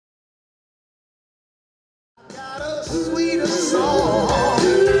got a sweeter song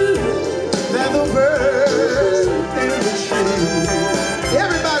than the birds in the tree.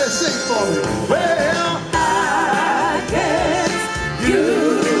 Everybody sing for me. Well, I guess you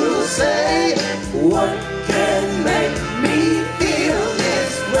say what can make me feel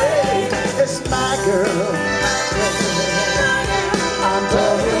this way. It's my girl. I'm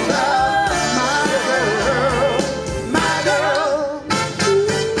talking about my girl, my girl.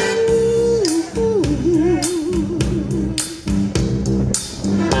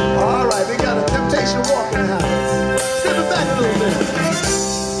 All right, we got a temptation walk in the house. Step it back a little bit.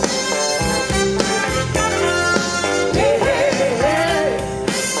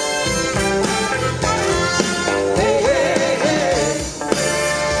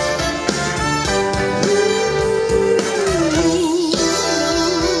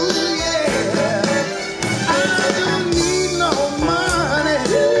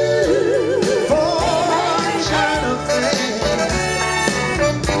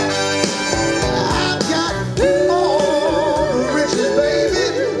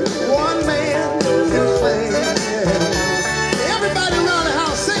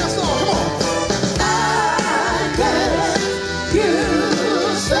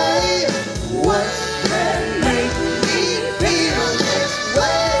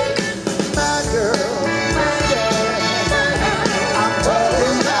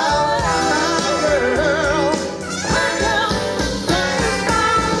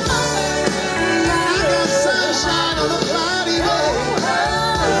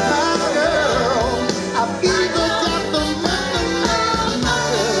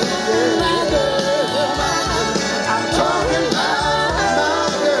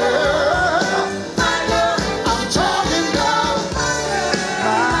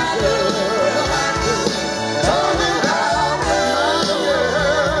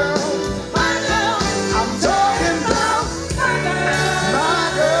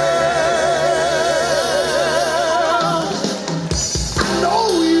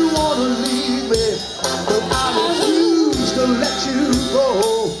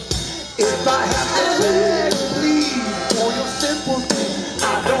 If I have to beg, please, for your sympathy, I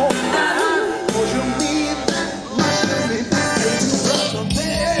don't